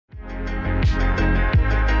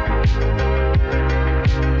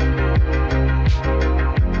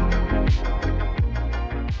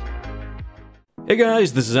Hey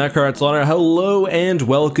guys, this is EckhartsLadder. Hello and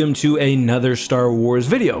welcome to another Star Wars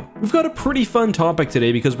video. We've got a pretty fun topic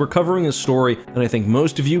today because we're covering a story that I think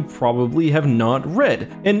most of you probably have not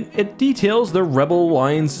read, and it details the Rebel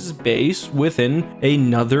Alliance's base within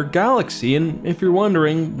another galaxy. And if you're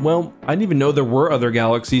wondering, well, I didn't even know there were other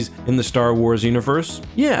galaxies in the Star Wars universe.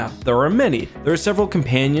 Yeah, there are many. There are several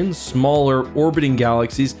companions, smaller orbiting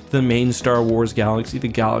galaxies to the main Star Wars galaxy, the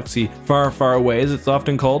galaxy far, far away as it's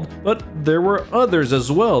often called, but there were others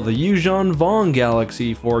as well, the Yuuzhan Vong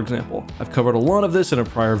galaxy, for example. I've covered a lot of this in a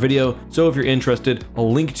prior video, so if you're interested,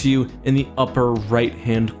 I'll link to you in the upper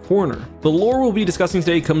right-hand corner. The lore we'll be discussing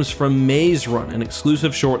today comes from Maze Run, an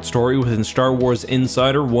exclusive short story within Star Wars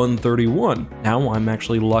Insider 131. Now, I'm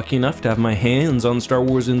actually lucky enough to have my hands on Star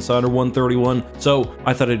Wars Insider 131, so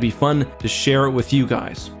I thought it'd be fun to share it with you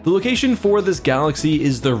guys. The location for this galaxy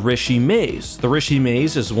is the Rishi Maze. The Rishi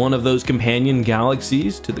Maze is one of those companion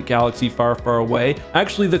galaxies to the galaxy far, far away,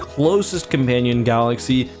 actually the closest companion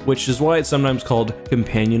galaxy, which is why it's sometimes called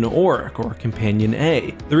Companion Auric or Companion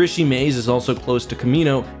A. The Rishi Maze is also close to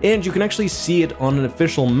Kamino, and you can actually see it on an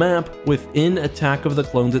official map within Attack of the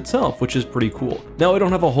Clones itself, which is pretty cool. Now, I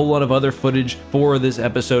don't have a whole lot of other footage for this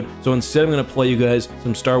episode, so instead I'm going to play you guys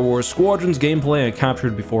some Star Wars Squadrons gameplay I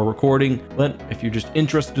captured before recording, but if you're just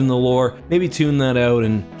interested in the lore, maybe tune that out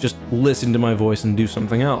and just listen to my voice and do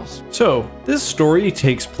something else. So, this story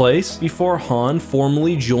takes place before Han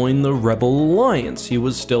formally joined the Rebel Alliance. He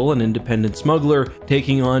was still an independent smuggler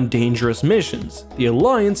taking on dangerous missions. The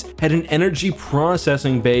Alliance had an energy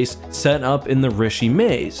processing base set up in the Rishi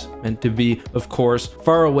Maze, meant to be, of course,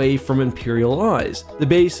 far away from Imperial eyes. The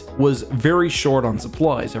base was very short on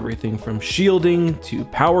supplies, everything from shielding to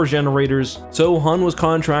power generators, so Han was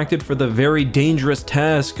contracted for the very dangerous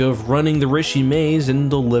task of running the Rishi Maze and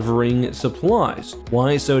delivering supplies.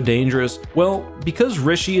 Why so dangerous? Well, because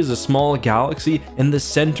Rishi is a small galaxy and the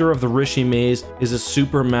center of the Rishi Maze is a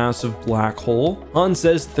supermassive black hole, Han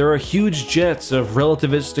says there are huge jets of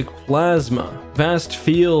relativistic plasma, vast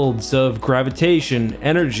fields of gravitation,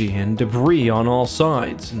 energy, and debris on all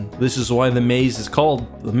sides, and this is why the maze is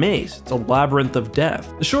called the Maze. It's a labyrinth of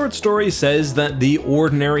death. The short story says that the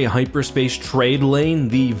ordinary hyperspace trade lane,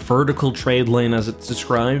 the vertical trade lane as it's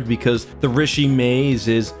described, because the Rishi Maze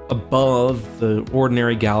is above the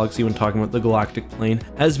ordinary galaxy when talking about the galactic plane,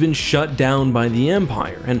 has been shut down by the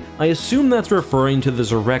Empire, and I assume that's referring to the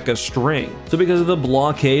Zareka String. So because of the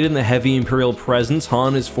blockade and the heavy Imperial presence,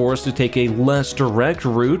 Han is forced to take a less direct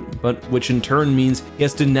route, but which in turn means he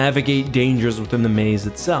has to navigate dangers within the maze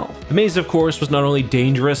itself. The maze, of course, was not only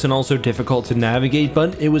dangerous and also difficult to navigate,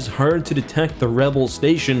 but it was hard to detect the rebel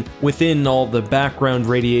station within all the background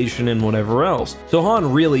radiation and whatever else. So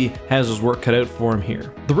Han really has his work cut out for him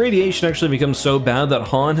here. The radiation actually becomes so bad that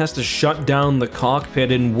Han has to shut down the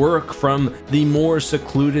cockpit and work from the more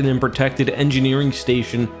secluded and protected engineering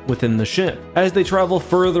station within the ship. As they travel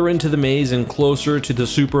further into the maze and closer to the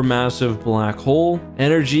supermassive black hole,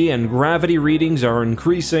 energy and gravity readings are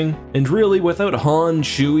increasing, and really without Han,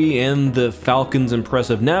 Chewie, and the Falcon's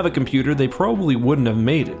impressive navicomputer, they probably wouldn't have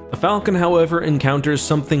made it. The Falcon, however, encounters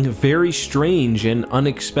something very strange and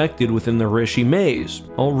unexpected within the Rishi Maze.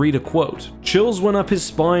 I'll read a quote. "Chills went up his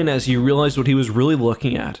spine as he realized what he was really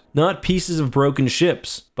looking at. Not pieces of broken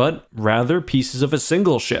ships, but rather pieces of a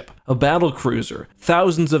single ship, a battle cruiser,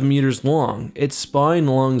 thousands of meters long, its spine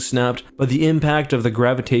long snapped by the impact of the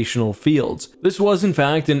gravitational fields. This was in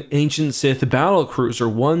fact an ancient Sith battle cruiser,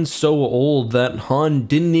 one so old that Han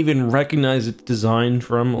didn't even recognize its design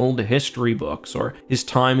from old history books or his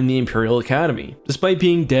time in the Imperial Academy. Despite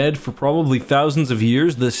being dead for probably thousands of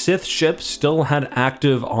years, the Sith ship still had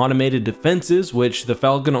active automated defenses, which the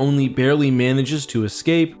Falcon only barely manages to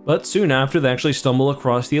escape, but soon after they actually stumble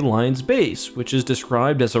across the Alliance base, which is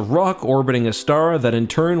described as a rock orbiting a star that in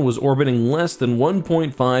turn was orbiting less than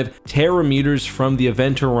 1.5 terameters from the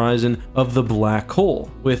event horizon of the black hole,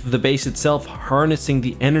 with the base itself harnessing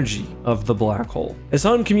the energy of the black hole. As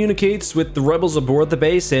Han communicates with the rebels aboard the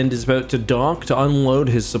base and is about to dock to unload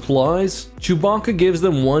his supplies, Chewbacca gives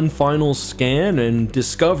them one final scan and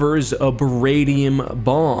discovers a baradium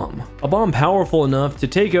bomb. A bomb powerful enough to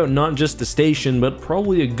take out not just the station, but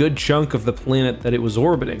probably a good chunk of the planet that it was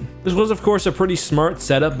orbiting. This was of course a pretty smart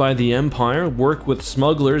setup by the Empire, work with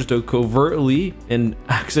smugglers to covertly and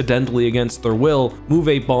accidentally against their will move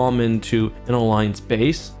a bomb into an Alliance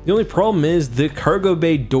base. The only problem is the cargo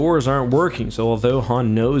bay doors aren't working, so although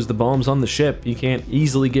Han knows the bomb's on the ship, he can't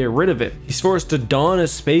easily get rid of it. He's forced to don a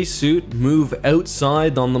spacesuit, move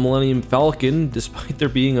outside on the Millennium Falcon, despite there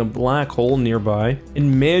being a black hole nearby,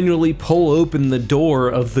 and manually pull open the door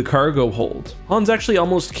of the cargo hold. Han's actually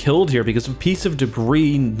almost killed here because a piece of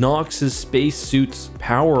debris knocks his spacesuit's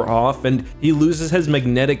power off, and he loses his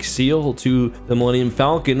magnetic seal to the Millennium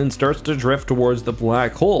Falcon and starts to drift towards the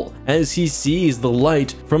black hole. As he sees the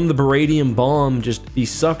light from the beradium bomb just be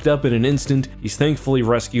sucked up in an instant, he's thankfully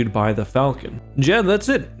rescued by the Falcon. And yeah, that's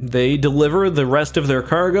it. They deliver the rest of their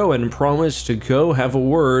cargo and promise to go have a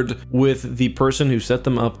word with the person who set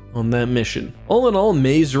them up on that mission. All in all,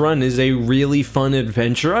 Maze Run is a really fun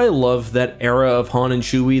adventure. I love that era of Han and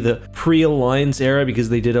Chewie, the pre-Alliance era, because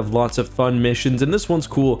they did have lots of fun missions, and this one's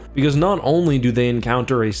cool because not only do they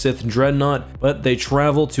encounter a Sith dreadnought, but they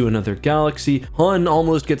travel to another galaxy. Han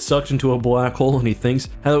almost gets sucked into a black hole and he thinks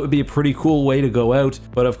how it would be a pretty cool way to go out,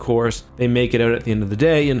 but of course they make it out at the end of the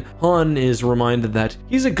day, and Han is reminded that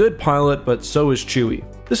he's a good pilot, but so is Chewie.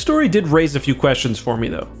 The story did raise a few questions for me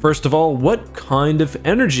though. First of all, what kind of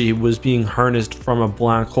energy was being harnessed from a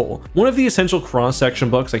black hole? One of the essential cross-section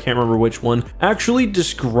books, I can't remember which one, actually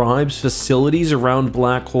describes facilities around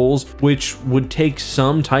black holes which would take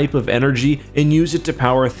some type of energy and use it to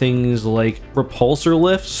power things like repulsor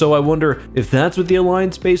lifts, so I wonder if that's what the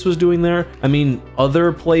Alliance base was doing there. I mean,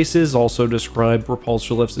 other places also describe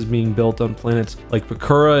repulsor lifts as being built on planets like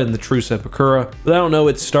Bakura and the true set Bakura, but I don't know,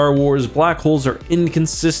 it's Star Wars. Black holes are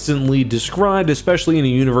inconsistently described, especially in a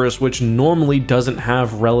universe which normally doesn't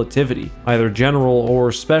have relativity, either general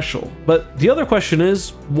or special. But the other question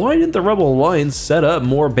is, why didn't the Rebel Alliance set up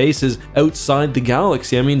more bases outside the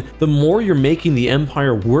galaxy? I mean, the more you're making the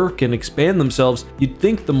Empire work and expand themselves, you'd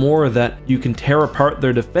think the more that you can tear apart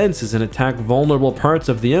their defenses and attack vulnerable parts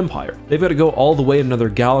of the Empire. They've got to go all the way to another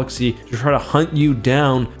galaxy to try to hunt you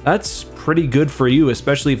down. That's pretty good for you,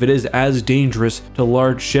 especially if it is as dangerous to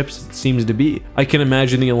large ships as it seems to be. I can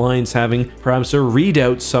imagine the Alliance having perhaps a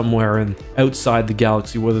redoubt somewhere and outside the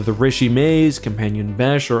galaxy, whether the Rishi Maze, Companion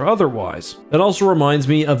Besh, or otherwise. That also reminds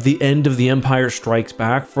me of the end of The Empire Strikes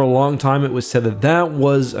Back. For a long time it was said that that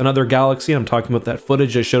was another galaxy. I'm talking about that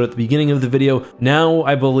footage I showed at the beginning of the video. Now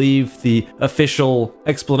I believe the official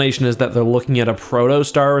explanation is that they're looking at a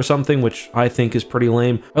protostar or something, which I think is pretty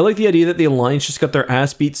lame. I like the idea that the Alliance just got their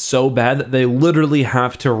ass beat so bad that they literally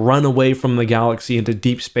have to run away from the galaxy into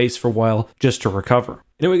deep space for a while just to recover.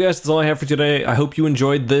 Anyway guys, that's all I have for today. I hope you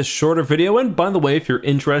enjoyed this shorter video, and by the way, if you're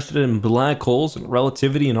interested in black holes and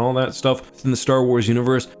relativity and all that stuff within the Star Wars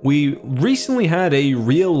universe, we recently had a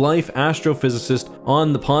real-life astrophysicist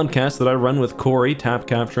on the podcast that I run with Corey,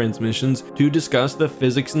 TapCap Transmissions, to discuss the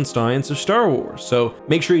physics and science of Star Wars. So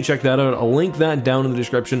make sure you check that out. I'll link that down in the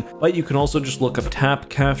description, but you can also just look up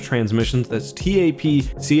TapCaf Transmissions, that's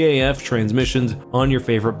TAPCAF Transmissions, on your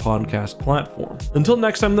favorite podcast platform. Until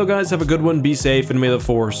next time though guys, have a good one, be safe, and may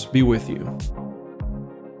the Force be with you.